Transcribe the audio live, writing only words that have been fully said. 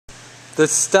The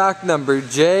stock number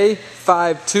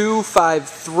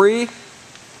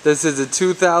J5253. This is a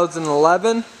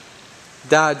 2011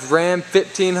 Dodge Ram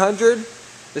 1500.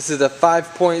 This is a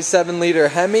 5.7 liter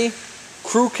HEMI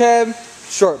crew cab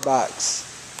short box.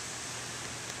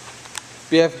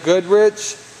 We have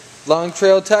Goodrich long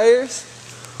trail tires.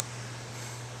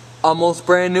 Almost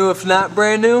brand new, if not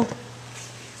brand new.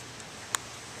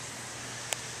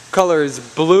 Color is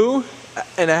blue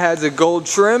and it has a gold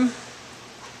trim.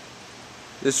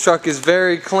 This truck is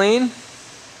very clean,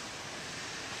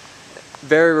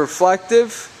 very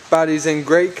reflective. Body's in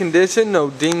great condition, no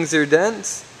dings or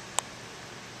dents.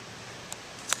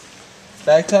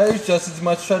 Back tires just as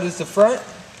much tread as the front.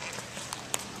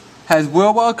 Has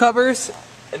wheel well covers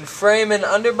and frame and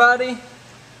underbody.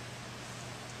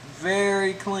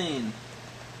 Very clean.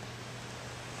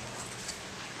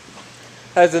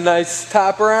 Has a nice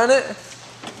topper on it.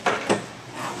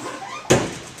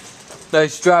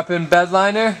 Nice drop-in bed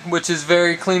liner, which is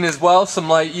very clean as well, some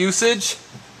light usage.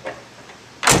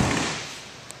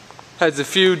 Has a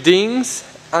few dings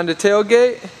on the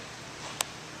tailgate.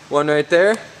 One right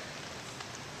there.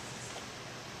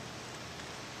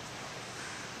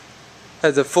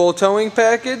 Has a full towing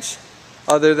package.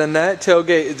 Other than that,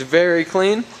 tailgate is very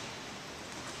clean.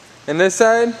 And this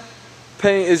side,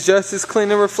 paint is just as clean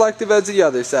and reflective as the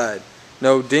other side.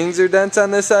 No dings or dents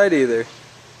on this side either.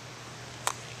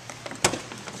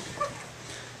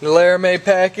 The Laramie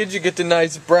package, you get the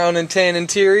nice brown and tan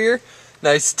interior.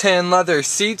 Nice tan leather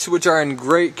seats, which are in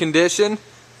great condition.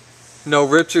 No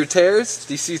rips or tears.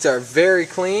 These seats are very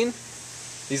clean.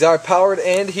 These are powered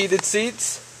and heated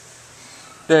seats.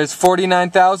 There's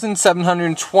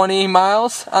 49,720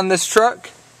 miles on this truck.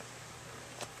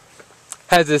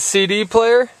 Has a CD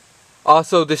player.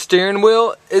 Also the steering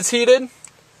wheel is heated.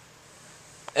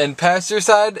 And passenger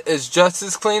side is just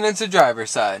as clean as the driver's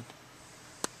side.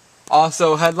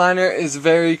 Also headliner is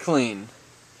very clean.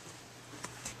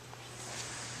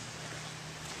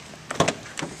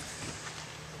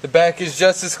 The back is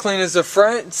just as clean as the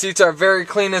front. Seats are very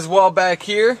clean as well back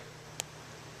here.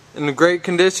 In great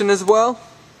condition as well.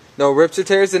 No rips or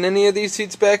tears in any of these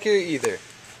seats back here either.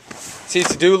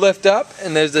 Seats do lift up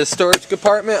and there's a storage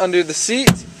compartment under the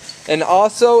seat. And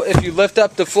also if you lift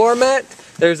up the floor mat,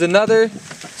 there's another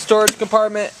storage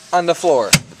compartment on the floor.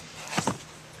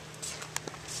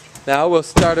 Now we'll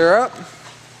start her up.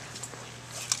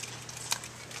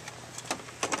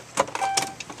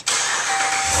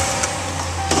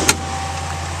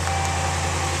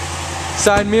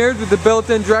 Side mirrors with the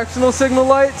built-in directional signal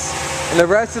lights, and the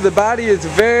rest of the body is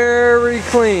very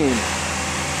clean.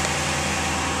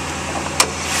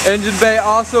 Engine bay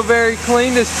also very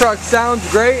clean. This truck sounds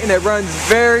great and it runs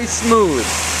very smooth.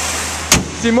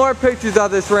 To see more pictures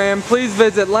of this Ram, please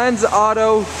visit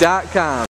lensauto.com.